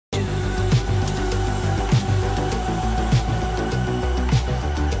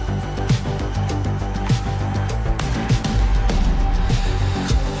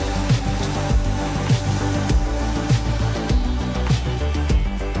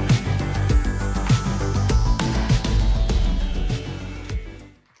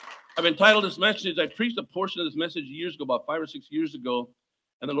I've entitled this message, I preached a portion of this message years ago, about 5 or 6 years ago,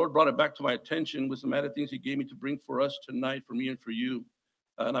 and the Lord brought it back to my attention with some added things he gave me to bring for us tonight, for me and for you.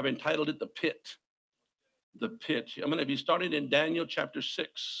 And I've entitled it, The Pit. The Pit. I'm going to be starting in Daniel chapter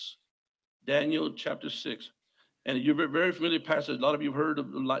 6. Daniel chapter 6. And you're very familiar passage. A lot of you have heard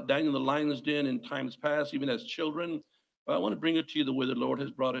of Daniel the lion's den in times past, even as children. But I want to bring it to you the way the Lord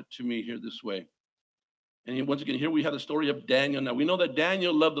has brought it to me here this way. And once again, here we have the story of Daniel. Now, we know that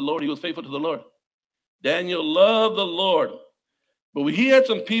Daniel loved the Lord. He was faithful to the Lord. Daniel loved the Lord. But he had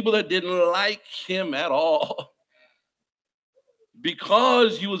some people that didn't like him at all.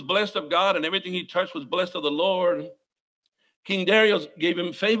 Because he was blessed of God and everything he touched was blessed of the Lord, King Darius gave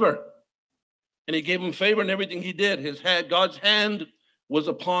him favor. And he gave him favor in everything he did. God's hand was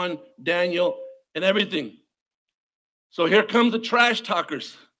upon Daniel and everything. So here comes the trash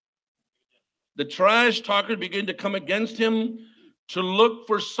talkers. The trash talkers begin to come against him, to look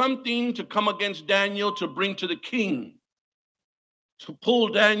for something to come against Daniel to bring to the king, to pull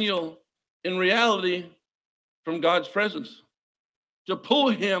Daniel in reality from God's presence, to pull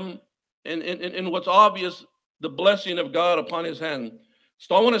him in what's obvious, the blessing of God upon his hand.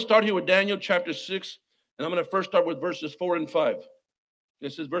 So I want to start here with Daniel chapter 6, and I'm going to first start with verses 4 and 5.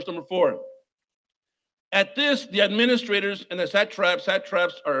 This is verse number 4. At this, the administrators and the satraps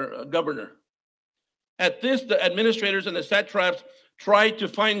are a governor. At this, the administrators and the satraps tried to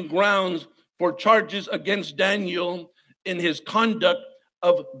find grounds for charges against Daniel in his conduct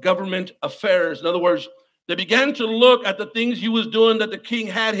of government affairs. In other words, they began to look at the things he was doing that the king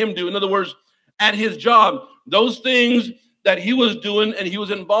had him do. In other words, at his job, those things that he was doing and he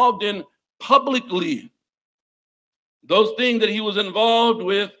was involved in publicly. Those things that he was involved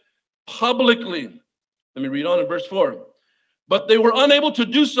with publicly. Let me read on in verse 4. But they were unable to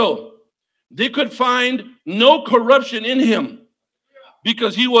do so. They could find no corruption in him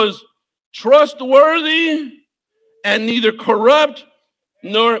because he was trustworthy and neither corrupt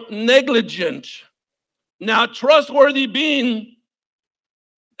nor negligent. Now, trustworthy being,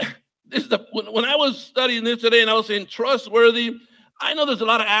 when I was studying this today and I was saying trustworthy, I know there's a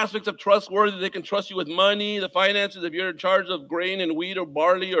lot of aspects of trustworthy. They can trust you with money, the finances. If you're in charge of grain and wheat or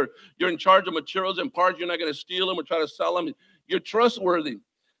barley, or you're in charge of materials and parts, you're not going to steal them or try to sell them. You're trustworthy.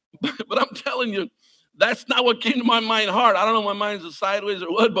 But I'm telling you, that's not what came to my mind hard. I don't know if my mind's sideways or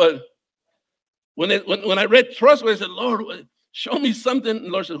what, but when I read trustworthy, I said, Lord, show me something. And the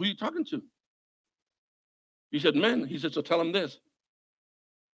Lord said, who are you talking to? He said, men. He said, so tell him this.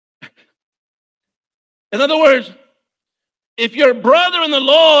 In other words, if your brother in the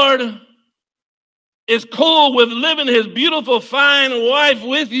Lord is cool with living his beautiful, fine wife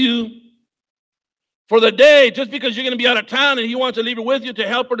with you for the day, just because you're going to be out of town and he wants to leave her with you to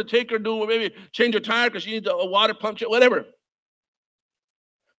help her, to take her, do maybe change her tire because she needs a water pump, whatever.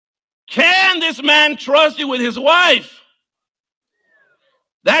 Can this man trust you with his wife?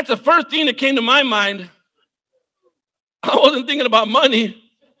 That's the first thing that came to my mind. I wasn't thinking about money.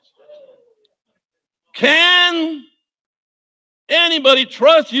 Can anybody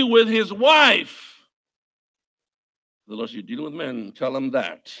trust you with his wife? The Lord, you're dealing with men, tell them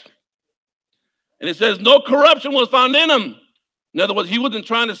that. And it says, no corruption was found in him. In other words, he wasn't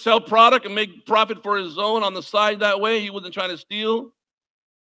trying to sell product and make profit for his own on the side that way. He wasn't trying to steal.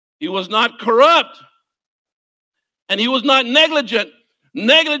 He was not corrupt. And he was not negligent.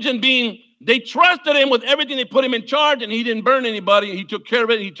 Negligent being, they trusted him with everything. They put him in charge, and he didn't burn anybody. He took care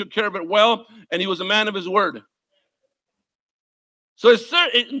of it. He took care of it well, and he was a man of his word. So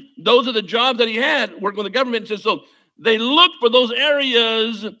those are the jobs that he had, working with the government. So they looked for those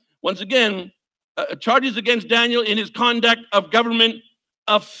areas, once again, charges against Daniel in his conduct of government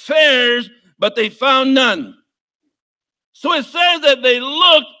affairs, but they found none. So it says that they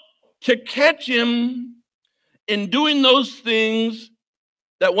looked to catch him in doing those things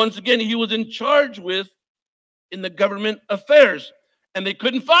that, once again, he was in charge with in the government affairs. And they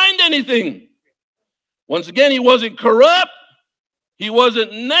couldn't find anything. Once again, he wasn't corrupt. He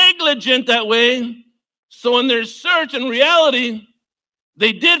wasn't negligent that way. So in their search, in reality,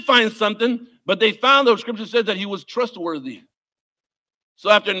 they did find something, but they found, the scripture says, that he was trustworthy. So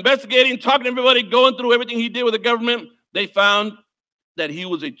after investigating, talking to everybody, going through everything he did with the government, they found that he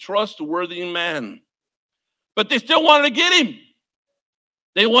was a trustworthy man. But they still wanted to get him.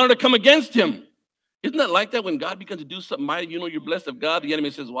 They wanted to come against him. Isn't that like that when God begins to do something mighty? You know you're blessed of God. The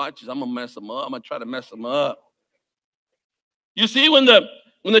enemy says, watch this, I'm going to mess him up. I'm going to try to mess him up. You see, when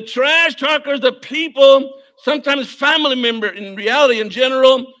the trash talkers, the people, sometimes family member, in reality, in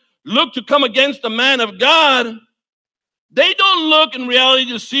general, look to come against the man of God, they don't look in reality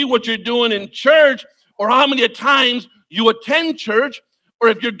to see what you're doing in church or how many times you attend church or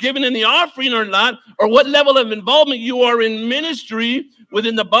if you're giving in the offering or not, or what level of involvement you are in ministry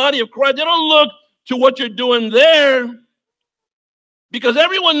within the body of Christ. They don't look to what you're doing there, because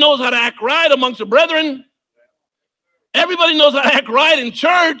everyone knows how to act right amongst the brethren. Everybody knows how to act right in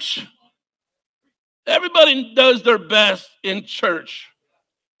church. Everybody does their best in church.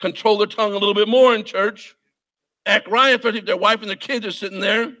 Control their tongue a little bit more in church. Act right, especially if their wife and their kids are sitting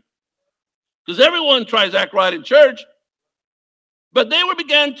there. Because everyone tries to act right in church. But they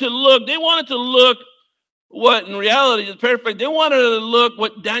began to look, they wanted to look what in reality is perfect. They wanted to look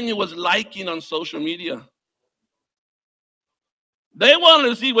what Daniel was liking on social media. They wanted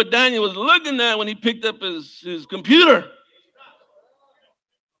to see what Daniel was looking at when he picked up his computer.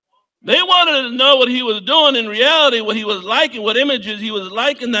 They wanted to know what he was doing in reality, what he was liking, what images he was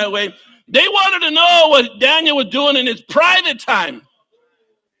liking that way. They wanted to know what Daniel was doing in his private time.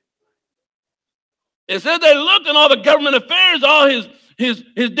 It said they looked in all the government affairs, all his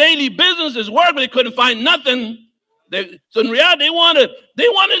daily business, his work, but they couldn't find nothing. So in reality, they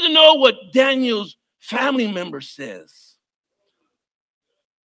wanted to know what Daniel's family member says.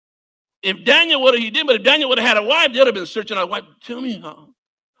 If Daniel would have had a wife, they would have been searching out a wife. Tell me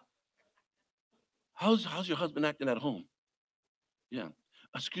how's your husband acting at home? Yeah.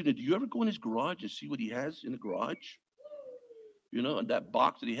 Excuse me, do you ever go in his garage and see what he has in the garage? You know, and that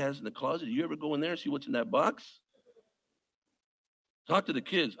box that he has in the closet, do you ever go in there and see what's in that box? Talk to the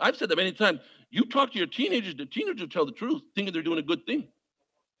kids. I've said that many times. You talk to your teenagers, the teenagers tell the truth, thinking they're doing a good thing.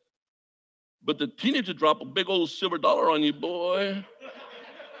 But the teenagers drop a big old silver dollar on you, boy.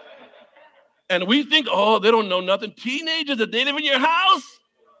 And we think, oh, they don't know nothing. Teenagers, that they live in your house,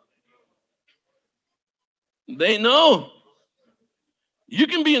 they know. You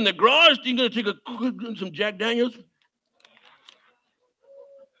can be in the garage, you're going to take some Jack Daniels.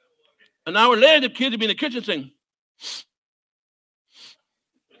 An hour later, the kids will be in the kitchen saying,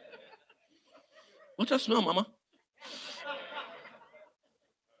 what's that smell, Mama?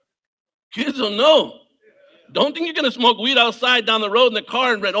 Kids don't know. Don't think you're going to smoke weed outside down the road in the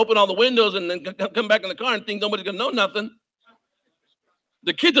car and open all the windows and then come back in the car and think nobody's going to know nothing.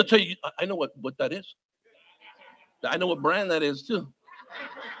 The kids will tell you, I know what that is. I know what brand that is too.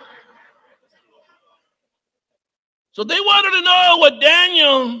 So they wanted to know what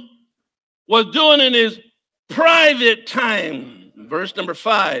Daniel was doing in his private time. Verse number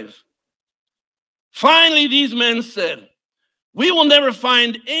 5. Finally, these men said, we will never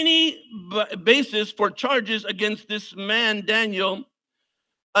find any basis for charges against this man, Daniel,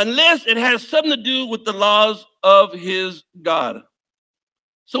 unless it has something to do with the laws of his God.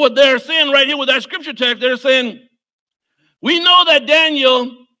 So what they're saying right here with that scripture text, they're saying, we know that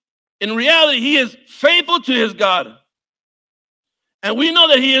Daniel, in reality, he is faithful to his God. And we know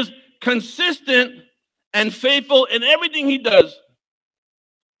that he is consistent and faithful in everything he does.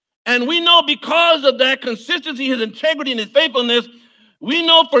 And we know because of that consistency, his integrity, and his faithfulness, we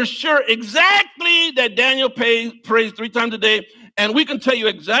know for sure exactly that Daniel prays 3 times a day. And we can tell you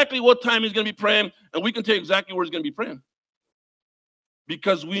exactly what time he's going to be praying. And we can tell you exactly where he's going to be praying.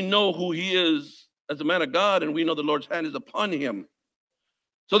 Because we know who he is as a man of God, and we know the Lord's hand is upon him.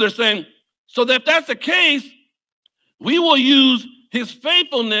 So they're saying, so that if that's the case, we will use his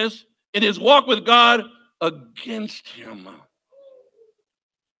faithfulness in his walk with God against him.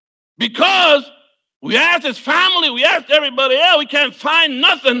 Because we asked his family, we asked everybody else, we can't find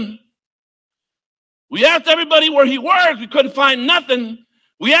nothing. We asked everybody where he works, we couldn't find nothing.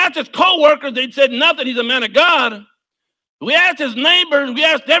 We asked his co-workers, they said nothing, he's a man of God. We asked his neighbors, we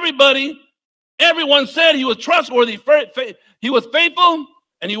asked everybody. Everyone said he was trustworthy, he was faithful,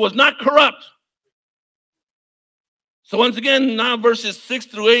 and he was not corrupt. So once again, now verses 6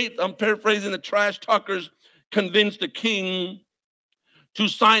 through 8, I'm paraphrasing, the trash talkers convinced the king to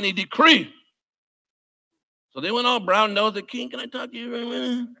sign a decree. So they went all brown-nosed. The king, can I talk to you for a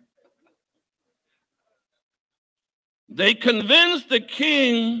minute? They convinced the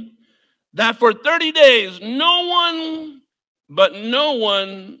king that for 30 days, no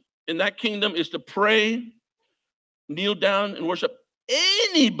one in that kingdom is to pray, kneel down, and worship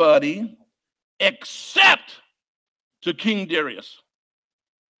anybody except to King Darius.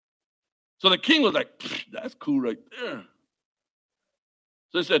 So the king was like, that's cool right there.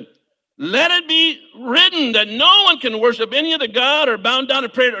 So he said, let it be written that no one can worship any other god or bow down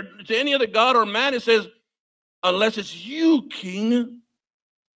and pray to any other god or man. It says, unless it's you, king.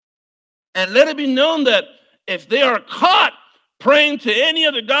 And let it be known that if they are caught praying to any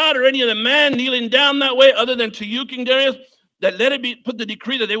other god or any other man, kneeling down that way other than to you, King Darius, that let it be put the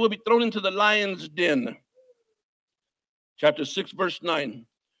decree that they will be thrown into the lion's den. Chapter 6, verse 9.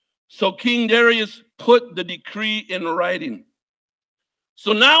 So King Darius put the decree in writing.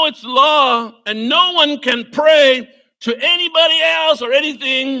 So now it's law, and no one can pray to anybody else or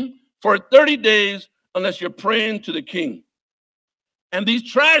anything for 30 days unless you're praying to the king. And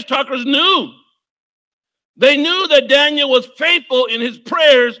these trash talkers knew. They knew that Daniel was faithful in his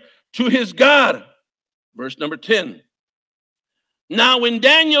prayers to his God. Verse number 10. Now, when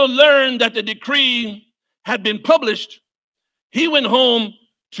Daniel learned that the decree had been published, he went home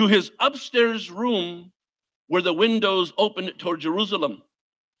to his upstairs room where the windows opened toward Jerusalem.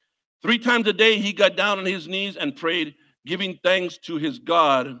 3 times a day, he got down on his knees and prayed, giving thanks to his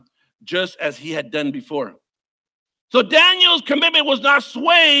God, just as he had done before. So Daniel's commitment was not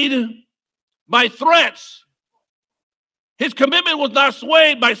swayed by threats. His commitment was not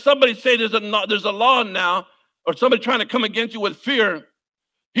swayed by somebody saying there's a law now, or somebody trying to come against you with fear.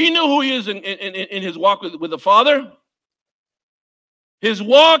 He knew who he is in his walk with the Father. His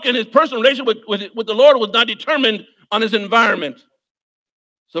walk and his personal relationship with the Lord was not determined on his environment.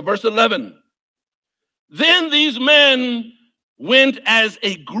 So verse 11. Then these men went as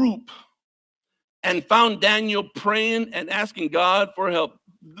a group and found Daniel praying and asking God for help.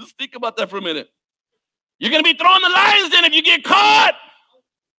 Just think about that for a minute. You're going to be thrown in the lion's den if you get caught.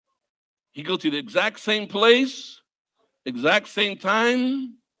 He goes to the exact same place, exact same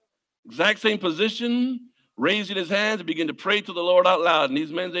time, exact same position, raising his hands and begin to pray to the Lord out loud. And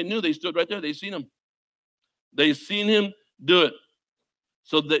these men, they knew, they stood right there. They seen him. They seen him do it.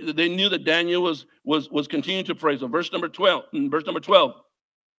 So they knew that Daniel was continuing to pray. So verse number 12.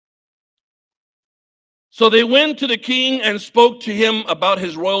 So they went to the king and spoke to him about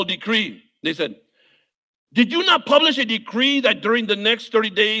his royal decree. They said, did you not publish a decree that during the next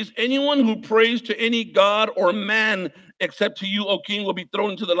 30 days, anyone who prays to any god or man except to you, O king, will be thrown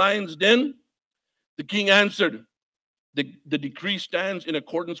into the lion's den? The king answered, the decree stands in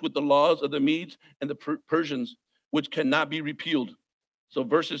accordance with the laws of the Medes and the Persians, which cannot be repealed. So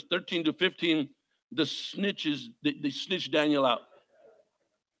verses 13 to 15, the snitches, they snitch Daniel out.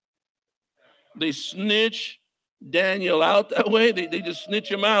 They snitch Daniel out that way. They just snitch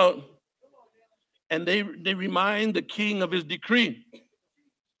him out. And they remind the king of his decree.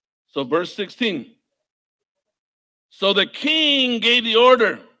 So verse 16. So the king gave the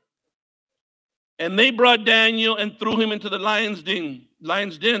order, and they brought Daniel and threw him into the lion's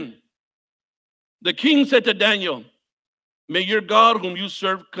den. The king said to Daniel, may your God whom you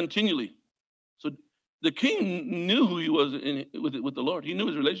serve continually. So the king knew who he was with the Lord. He knew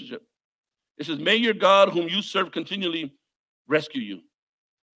his relationship. It says, may your God whom you serve continually rescue you.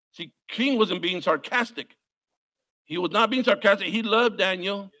 See, king wasn't being sarcastic. He was not being sarcastic. He loved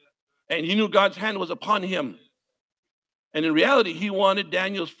Daniel, and he knew God's hand was upon him. And in reality, he wanted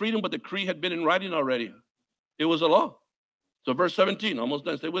Daniel's freedom, but the decree had been in writing already. It was a law. So verse 17, almost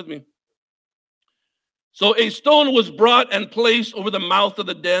done. Stay with me. So a stone was brought and placed over the mouth of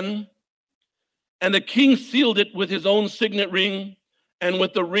the den, and the king sealed it with his own signet ring and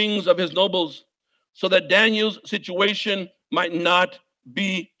with the rings of his nobles, so that Daniel's situation might not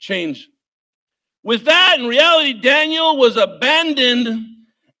be changed. With that, in reality, Daniel was abandoned,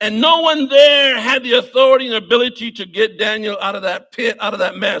 and no one there had the authority and ability to get Daniel out of that pit, out of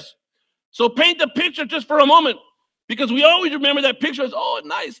that mess. So paint the picture just for a moment, because we always remember that picture as, oh, a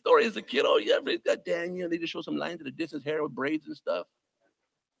nice story as a kid. Oh, yeah, it's got Daniel. They just show some lines in the distance, hair with braids and stuff.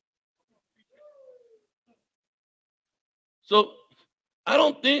 So I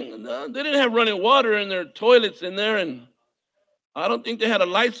don't think, they didn't have running water in their toilets in there, and I don't think they had a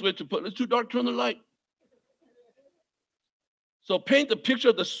light switch to put, it's too dark, turn the light. So paint the picture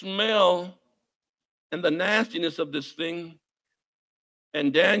of the smell and the nastiness of this thing.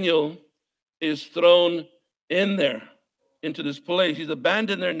 And Daniel is thrown in there, into this place. He's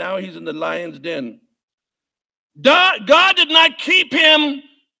abandoned there. Now he's in the lion's den. God did not keep him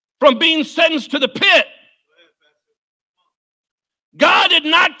from being sentenced to the pit. God did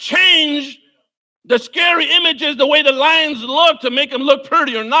not change the scary images, the way the lions look, to make them look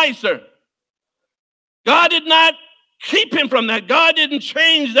prettier, nicer. God did not keep him from that. God didn't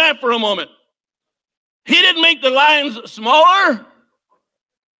change that for a moment. He didn't make the lions smaller.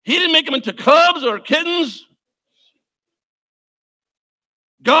 He didn't make them into cubs or kittens.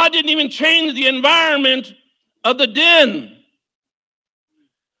 God didn't even change the environment of the den.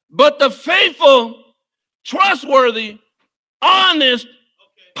 But the faithful, trustworthy, honest,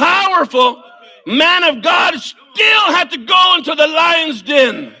 powerful man of God still had to go into the lion's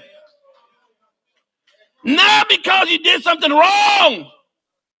den. Not because he did something wrong,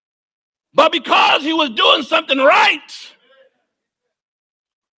 but because he was doing something right.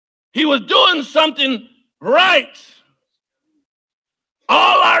 He was doing something right.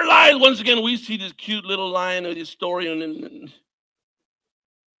 All our lives, once again, we see this cute little lion of this story, and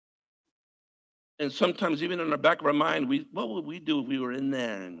And sometimes even in the back of our mind, what would we do if we were in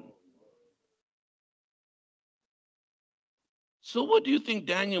there? And so what do you think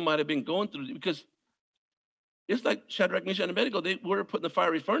Daniel might have been going through? Because it's like Shadrach, Meshach, and Abednego. They were put in the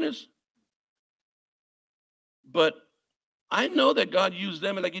fiery furnace. But I know that God used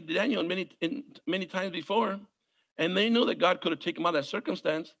them, and like he did Daniel many times before. And they know that God could have taken them out of that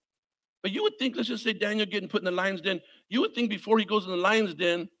circumstance. But you would think, let's just say Daniel getting put in the lion's den. You would think before he goes in the lion's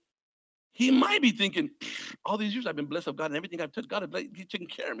den, he might be thinking, all these years I've been blessed of God and everything I've touched, God he's taking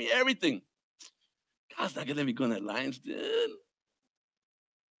care of me, everything. God's not going to let me go in that lion's den.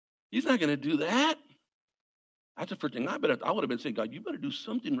 He's not going to do that. That's the first thing I would have been saying, God, you better do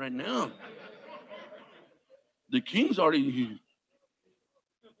something right now. The king's already here.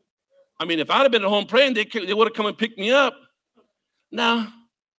 I mean, if I'd have been at home praying, they would have come and picked me up. Now,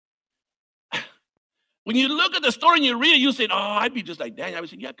 when you look at the story and you read it, you say, oh, I'd be just like Daniel. I would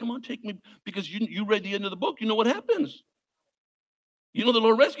say, yeah, come on, take me. Because you read the end of the book. You know what happens. You know the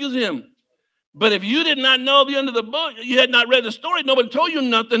Lord rescues him. But if you did not know the end of the book, you had not read the story, nobody told you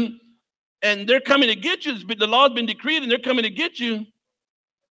nothing, and they're coming to get you, the law's been decreed, and they're coming to get you,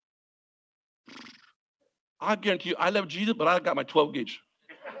 I guarantee you, I love Jesus, but I got my 12 gauge.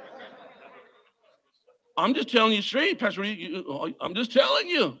 I'm just telling you straight, Pastor Rudy, I'm just telling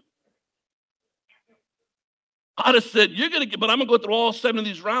you. I'd have said, you're going to get, but I'm going to go through all 7 of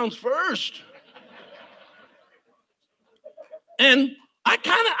these rounds first. And I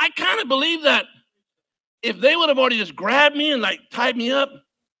kind of believe that if they would have already just grabbed me and like tied me up,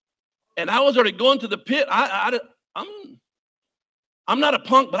 and I was already going to the pit, I'm not a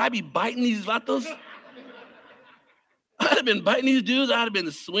punk, but I'd be biting these vatos. I'd have been biting these dudes. I'd have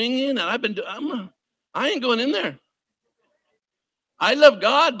been swinging, and I ain't going in there. I love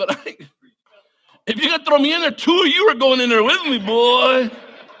God, but if you're gonna throw me in there, 2 of you are going in there with me, boy.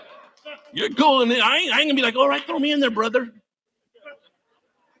 You're going in. I ain't gonna be like, all right, throw me in there, brother.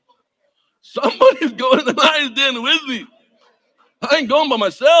 Somebody's going in the lion's den with me. I ain't going by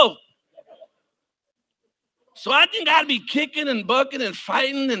myself. So I think I'd be kicking and bucking and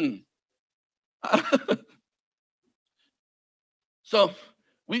fighting and so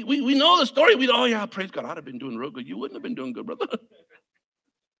we know the story. Oh yeah, praise God, I'd have been doing real good. You wouldn't have been doing good, brother.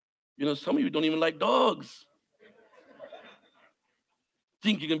 You know, some of you don't even like dogs.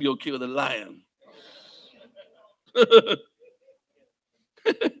 Think you're gonna be okay with a lion.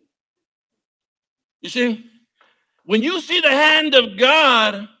 You see, when you see the hand of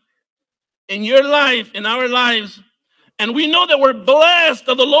God in your life, in our lives, and we know that we're blessed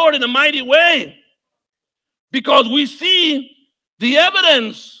of the Lord in a mighty way because we see the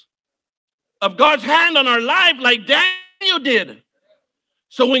evidence of God's hand on our life like Daniel did.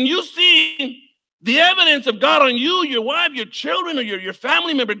 So when you see the evidence of God on you, your wife, your children, or your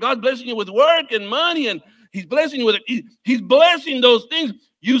family member, God's blessing you with work and money, and he's blessing you with it. He's blessing those things.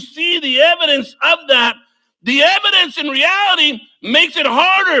 You see the evidence of that. The evidence in reality makes it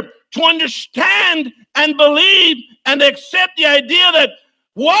harder to understand and believe and accept the idea that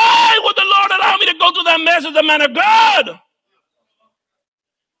why would the Lord allow me to go through that mess as a man of God?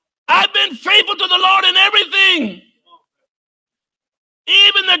 I've been faithful to the Lord in everything.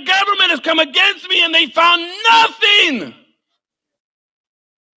 Even the government has come against me and they found nothing.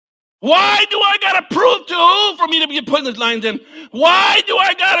 Why do I got to prove to who for me to be put in this lion's den? Why do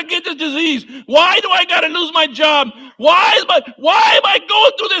I got to get this disease? Why do I got to lose my job? Why am I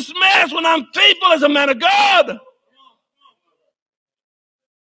going through this mess when I'm faithful as a man of God?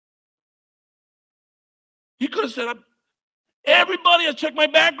 He could have said, everybody has checked my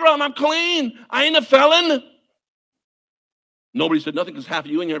background. I'm clean. I ain't a felon. Nobody said nothing because half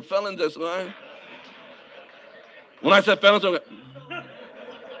of you and your felons. That's why. When I said felons, I'm like,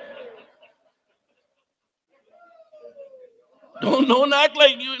 don't act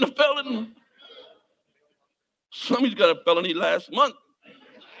like you ain't a felon. Somebody's got a felony last month.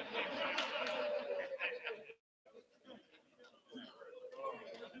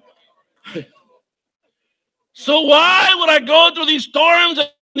 So why would I go through these storms and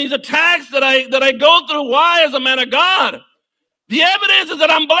these attacks that I go through? Why, as a man of God? The evidence is that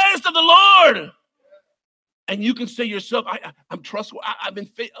I'm blessed of the Lord. And you can say yourself, I'm trustworthy. I've been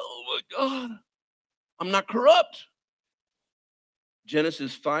faithful. Oh my God, I'm not corrupt.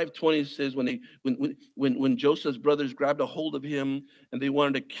 Genesis 5:20 says when Joseph's brothers grabbed a hold of him and they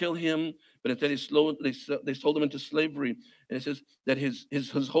wanted to kill him, but instead they sold him into slavery. And it says that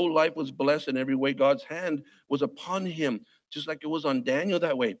his whole life was blessed in every way. God's hand was upon him, just like it was on Daniel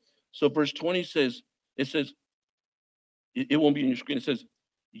that way. So verse 20 says, it won't be on your screen. It says,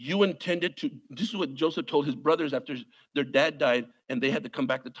 you intended to, this is what Joseph told his brothers after their dad died, and they had to come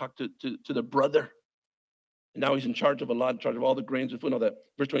back to talk to the brother. And now he's in charge of a lot, in charge of all the grains and food and all that.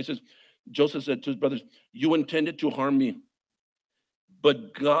 Verse 20 says, Joseph said to his brothers, you intended to harm me,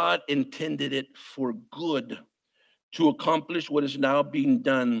 but God intended it for good, to accomplish what is now being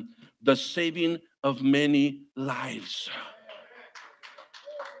done, the saving of many lives.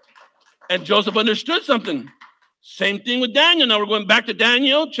 And Joseph understood something. Same thing with Daniel. Now we're going back to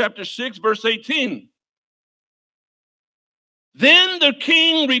Daniel chapter 6, verse 18. Then the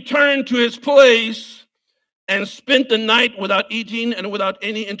king returned to his place and spent the night without eating and without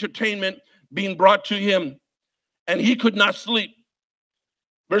any entertainment being brought to him, and he could not sleep.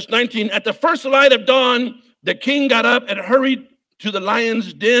 Verse 19, at the first light of dawn, the king got up and hurried to the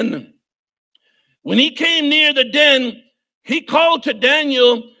lion's den. When he came near the den, he called to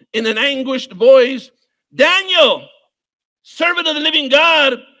Daniel in an anguished voice, Daniel, servant of the living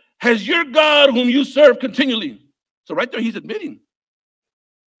God, has your God whom you serve continually. So right there, he's admitting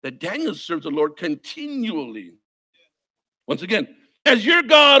that Daniel serves the Lord continually. Once again, has your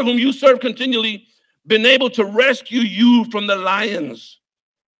God whom you serve continually been able to rescue you from the lions?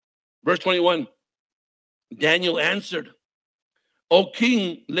 Verse 21, Daniel answered, O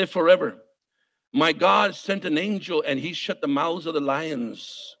king, live forever. My God sent an angel and he shut the mouths of the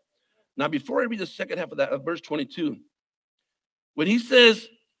lions. Now, before I read the second half of that, of verse 22, when he says,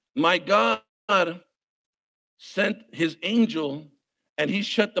 my God sent his angel and he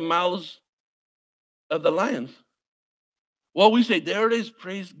shut the mouths of the lions. Well, we say, there it is,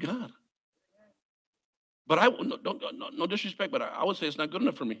 praise God. But no disrespect, but I would say it's not good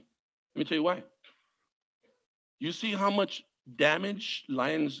enough for me. Let me tell you why. You see how much damage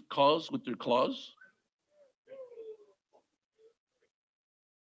lions cause with their claws?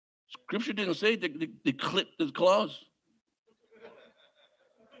 Scripture didn't say they clip the claws.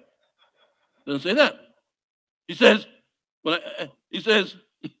 Doesn't say that. He says,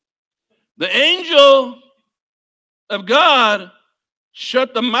 the angel of God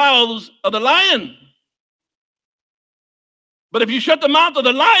shut the mouths of the lion. But if you shut the mouth of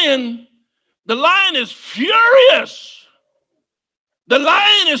the lion is furious. The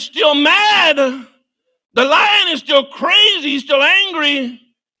lion is still mad. The lion is still crazy. He's still angry.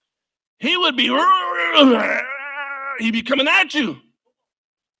 He would be, he'd be coming at you.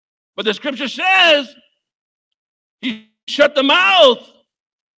 But the scripture says he shut the mouth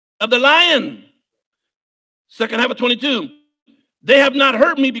of the lion. Second half of 22. They have not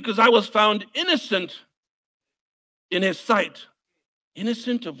hurt me because I was found innocent in his sight.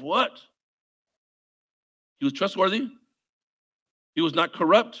 Innocent of what? He was trustworthy. He was not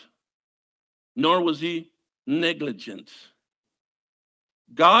corrupt, nor was he negligent.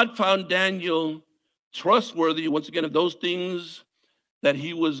 God found Daniel trustworthy, once again, of those things that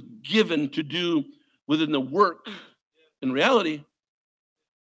he was given to do within the work, in reality,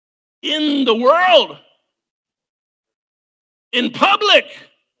 in the world, in public,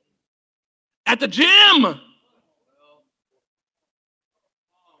 at the gym,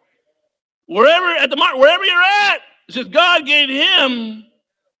 wherever you're at. It says God gave him,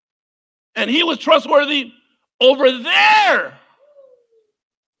 and he was trustworthy over there.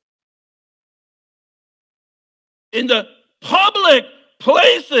 In the public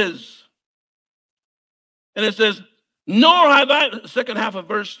places. And it says, nor have I, second half of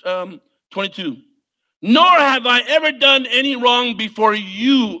verse 22, nor have I ever done any wrong before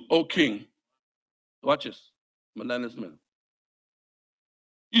you, O king. Watch this.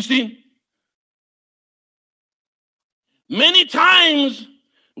 You see, many times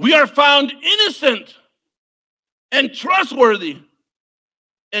we are found innocent and trustworthy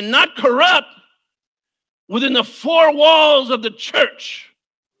and not corrupt within the four walls of the church.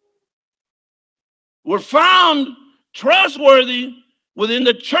 We're found trustworthy within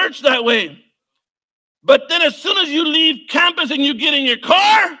the church that way. But then as soon as you leave campus and you get in your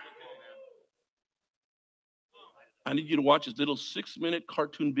car, I need you to watch this little 6-minute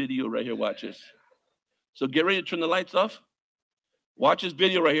cartoon video right here. Watch this. So get ready to turn the lights off. Watch this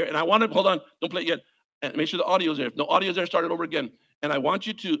video right here. And I want to, hold on, don't play it yet. And make sure the audio's there. If no audio's there, start it over again. And I want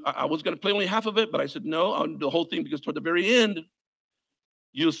you to, I was going to play only half of it, but I said, no, I'll do the whole thing, because toward the very end,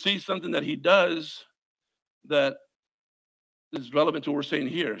 you'll see something that he does that is relevant to what we're saying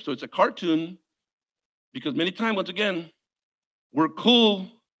here. So it's a cartoon, because many times, once again, we're cool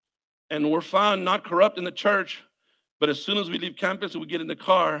and we're found not corrupt in the church, but as soon as we leave campus and we get in the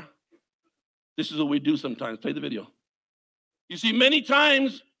car, this is what we do sometimes. Play the video. You see, many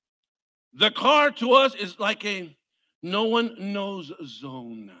times, the car to us is like a no one knows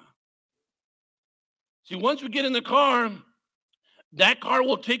zone. See, once we get in the car That car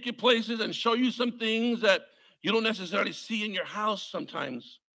will take you places and show you some things that you don't necessarily see in your house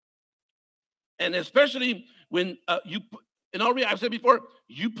sometimes. And especially when I've said before,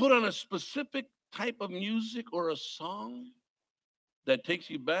 you put on a specific type of music or a song that takes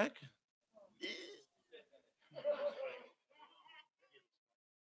you back.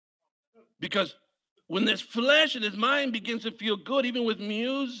 Because when this flesh and this mind begins to feel good, even with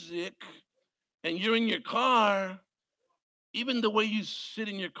music, and you're in your car, even the way you sit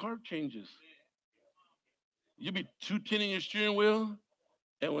in your car changes. You'll be 210 in your steering wheel,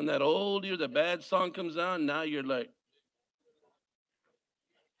 and when that oldie or the bad song comes on, now you're like,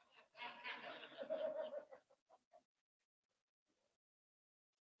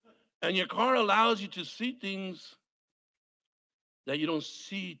 and your car allows you to see things that you don't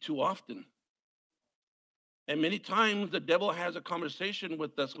see too often. And many times the devil has a conversation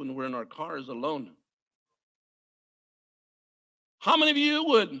with us when we're in our cars alone. How many of you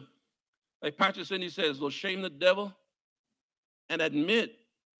would, like Pastor Cindy says, will shame the devil and admit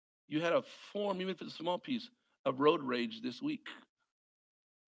you had a form, even if it's a small piece, of road rage this week?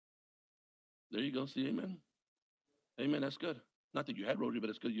 There you go. See, amen. Amen. That's good. Not that you had road rage, but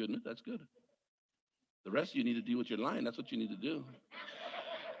it's good you admit that's good. The rest of you need to deal with your lying. That's what you need to do.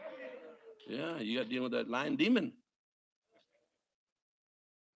 Yeah, you got to deal with that lying demon.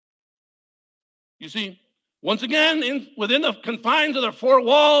 You see, once again, within the confines of the four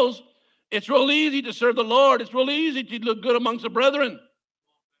walls, it's real easy to serve the Lord. It's real easy to look good amongst the brethren.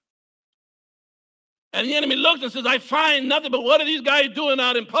 And the enemy looks and says, I find nothing, but what are these guys doing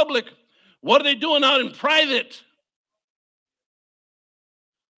out in public? What are they doing out in private?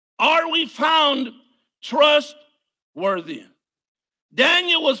 Are we found trustworthy?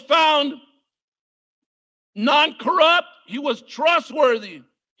 Daniel was found non-corrupt. He was trustworthy.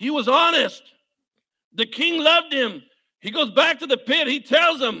 He was honest. The king loved him. He goes back to the pit. He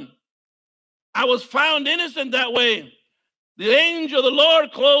tells him, I was found innocent that way. The angel of the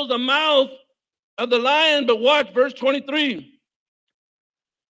Lord closed the mouth of the lion. But watch verse 23.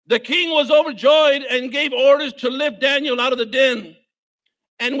 The king was overjoyed and gave orders to lift Daniel out of the den.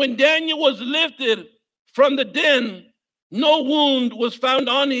 And when Daniel was lifted from the den, no wound was found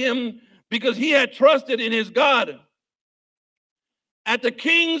on him because he had trusted in his God. At the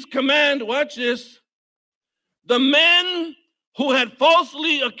king's command, watch this, the men who had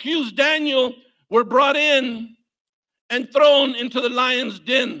falsely accused Daniel were brought in and thrown into the lion's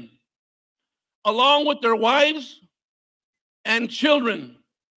den, along with their wives and children.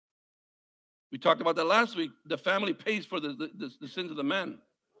 We talked about that last week. The family pays for the sins of the man.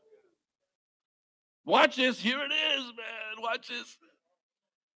 Watch this. Here it is, man. Watch this.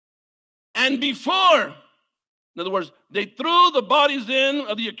 And before, in other words, they threw the bodies in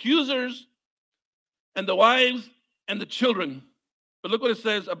of the accusers and the wives and the children. But look what it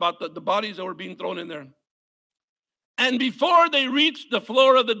says about the bodies that were being thrown in there. And before they reached the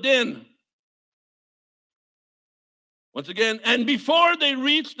floor of the den, once again, and before they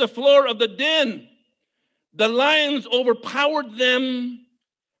reached the floor of the den, the lions overpowered them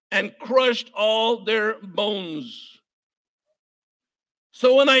and crushed all their bones.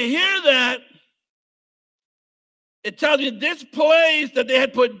 So when I hear that, it tells me this place that they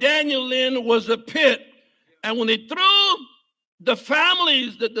had put Daniel in was a pit. And when they threw the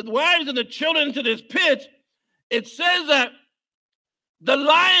families, the wives and the children into this pit, it says that the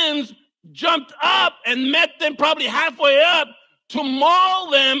lions jumped up and met them probably halfway up to maul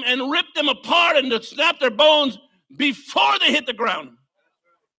them and rip them apart and to snap their bones before they hit the ground.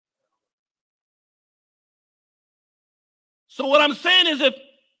 So what I'm saying is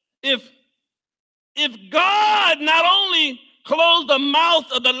if God not only closed the mouth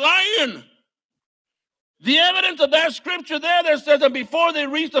of the lion, the evidence of that scripture there says that before they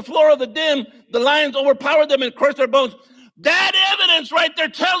reached the floor of the den, the lions overpowered them and crushed their bones. That evidence right there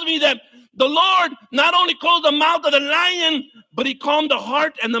tells me that the Lord not only closed the mouth of the lion, but he calmed the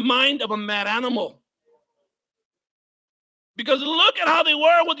heart and the mind of a mad animal. Because look at how they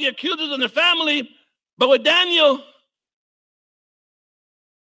were with the accusers and the family, but with Daniel,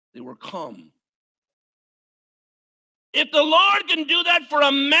 they were calm. If the Lord can do that for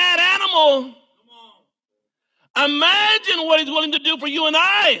a mad animal, imagine what he's willing to do for you and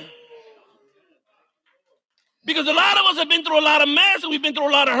I. Because a lot of us have been through a lot of mess, and we've been through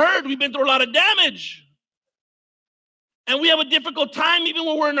a lot of hurt, we've been through a lot of damage. And we have a difficult time even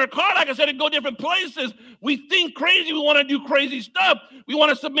when we're in our car, like I said, to go different places. We think crazy, we want to do crazy stuff. We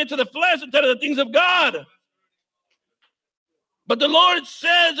want to submit to the flesh instead of the things of God. But the Lord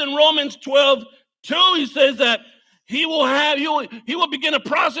says in Romans 12:2, he says that he will begin a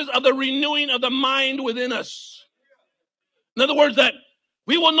process of the renewing of the mind within us. In other words, that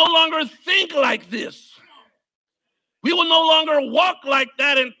we will no longer think like this. We will no longer walk like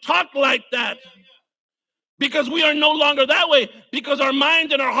that and talk like that. Because we are no longer that way. Because our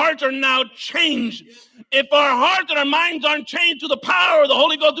minds and our hearts are now changed. If our hearts and our minds aren't changed to the power of the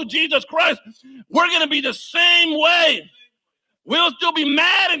Holy Ghost, to Jesus Christ, we're going to be the same way. We'll still be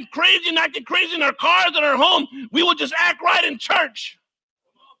mad and crazy and acting crazy in our cars and our home. We will just act right in church.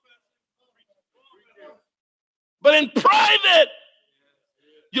 But in private,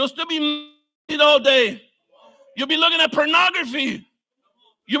 you'll still be mad all day. You'll be looking at pornography.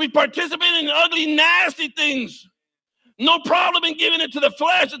 You'll be participating in ugly, nasty things. No problem in giving it to the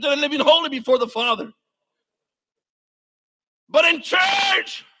flesh instead of living holy before the Father. But in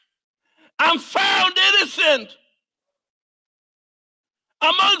church, I'm found innocent.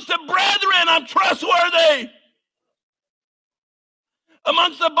 Amongst the brethren, I'm trustworthy.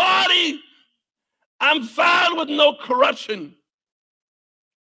 Amongst the body, I'm found with no corruption.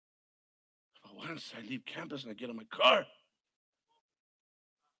 But once I leave campus and I get in my car,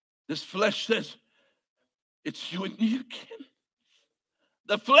 this flesh says, it's you and me again.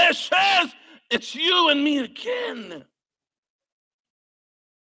 The flesh says, it's you and me again.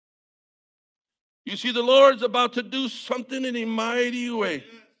 You see, the Lord's about to do something in a mighty way.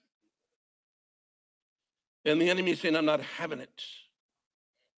 And the enemy is saying, I'm not having it.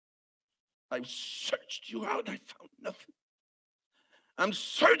 I've searched you out and I found nothing. I'm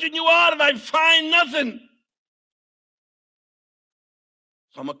searching you out and I find nothing.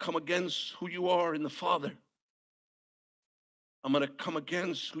 So I'm going to come against who you are in the Father. I'm going to come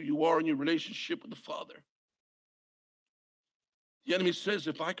against who you are in your relationship with the Father. The enemy says,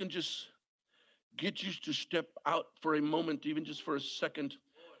 if I can just get you to step out for a moment, even just for a second,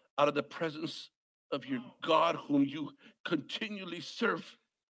 out of the presence of your God whom you continually serve.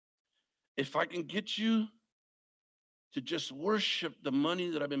 If I can get you to just worship the money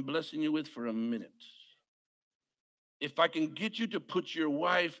that I've been blessing you with for a minute. If I can get you to put your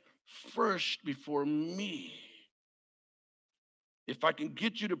wife first before me. If I can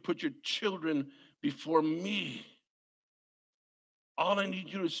get you to put your children before me. All I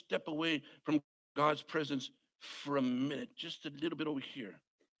need you to step away from God's presence for a minute, just a little bit over here.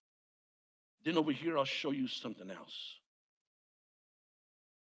 Then over here, I'll show you something else.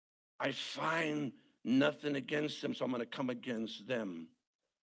 I find nothing against them, so I'm going to come against them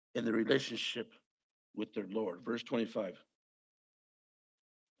in the relationship with their Lord. Verse 25.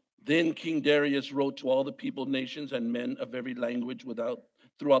 Then King Darius wrote to all the people, nations, and men of every language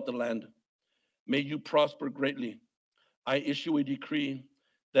throughout the land. May you prosper greatly. I issue a decree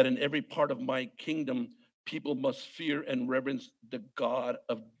that in every part of my kingdom, people must fear and reverence the God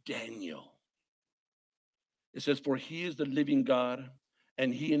of Daniel. It says, for he is the living God,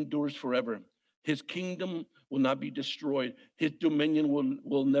 and he endures forever. His kingdom will not be destroyed. His dominion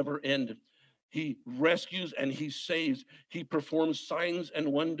will never end. He rescues and he saves. He performs signs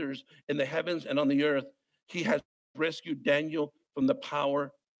and wonders in the heavens and on the earth. He has rescued Daniel from the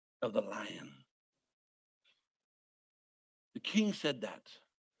power of the lion. The king said that,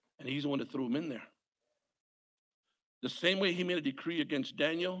 and he's the one that threw him in there. The same way he made a decree against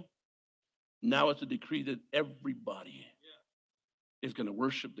Daniel, now it's a decree that everybody is going to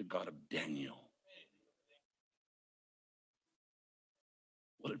worship the God of Daniel.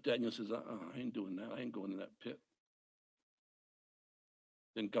 What if Daniel says, I ain't doing that. I ain't going in that pit.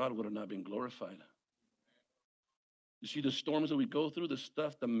 Then God would have not been glorified. You see, the storms that we go through, the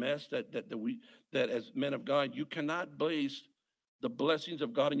stuff, the mess that as men of God, you cannot base the blessings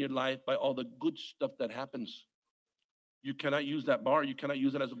of God in your life by all the good stuff that happens. You cannot use that bar. You cannot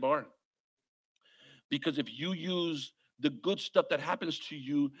use it as a bar. Because if you use the good stuff that happens to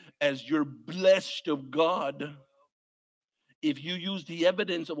you as you're blessed of God, if you use the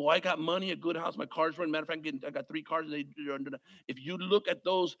evidence of, I got money, a good house, my car's running. Matter of fact, I got 3 cars. If you look at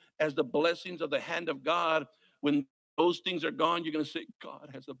those as the blessings of the hand of God, when those things are gone, you're going to say, God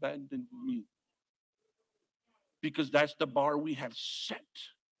has abandoned me. Because that's the bar we have set.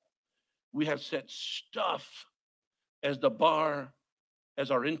 We have set stuff as the bar,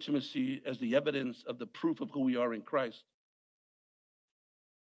 as our intimacy, as the evidence of the proof of who we are in Christ.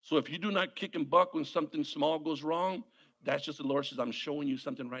 So if you do not kick and buck when something small goes wrong, that's just the Lord says, I'm showing you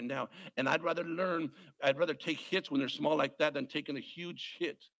something right now. And I'd rather take hits when they're small like that than taking a huge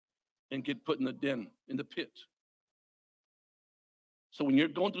hit and get put in the den, in the pit. So when you're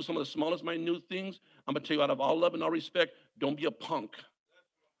going through some of the smallest minute things, I'm going to tell you, out of all love and all respect, don't be a punk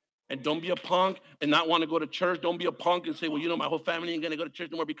And don't be a punk and not want to go to church. Don't be a punk and say, well, you know, my whole family ain't going to go to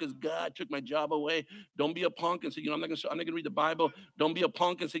church no more because God took my job away. Don't be a punk and say, you know, I'm not going to read the Bible. Don't be a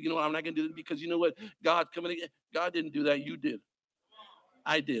punk and say, you know what, I'm not going to do this because you know what? God's coming again. God didn't do that. You did.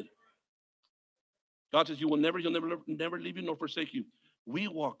 I did. God says, he'll never leave you nor forsake you. We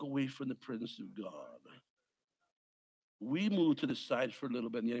walk away from the presence of God. We move to the side for a little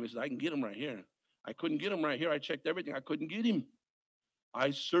bit, and the enemy says, I can get him right here. I couldn't get him right here. I checked everything. I couldn't get him.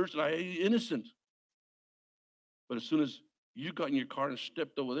 I searched, and I innocent. But as soon as you got in your car and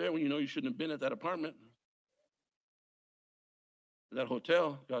stepped over there when you know you shouldn't have been at that apartment, that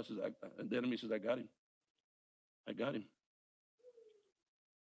hotel, God says, and the enemy says, I got him. I got him.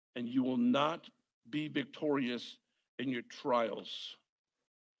 And you will not be victorious in your trials.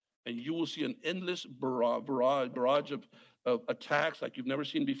 And you will see an endless barrage of attacks like you've never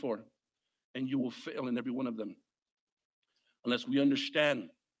seen before. And you will fail in every one of them. Unless we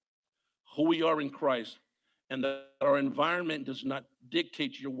understand who we are in Christ and that our environment does not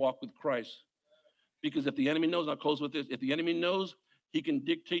dictate your walk with Christ. Because if the enemy knows, I'll close with this, if the enemy knows he can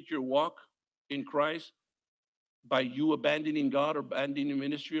dictate your walk in Christ by you abandoning God or abandoning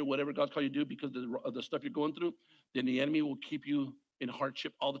ministry or whatever God's called you to do because of the stuff you're going through, then the enemy will keep you in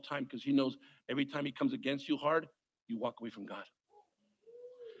hardship all the time because he knows every time he comes against you hard, you walk away from God.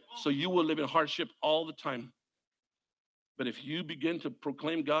 So you will live in hardship all the time. But if you begin to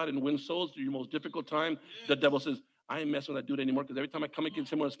proclaim God and win souls through your most difficult time, the devil says, I ain't messing with that dude anymore because every time I come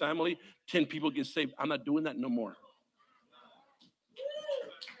against him or his family, 10 people get saved. I'm not doing that no more.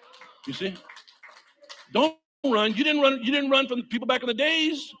 You see? Don't run. You didn't run from people back in the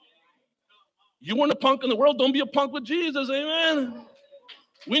days. You weren't a punk in the world. Don't be a punk with Jesus. Amen.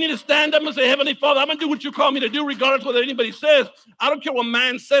 We need to stand up and say, Heavenly Father, I'm going to do what you call me to do regardless of what anybody says. I don't care what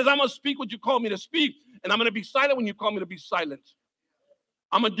man says. I'm going to speak what you call me to speak. And I'm going to be silent when you call me to be silent.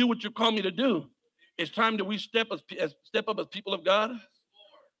 I'm going to do what you call me to do. It's time that we step up as people of God,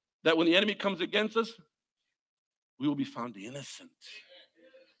 that when the enemy comes against us, we will be found innocent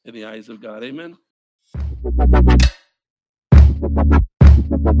in the eyes of God. Amen.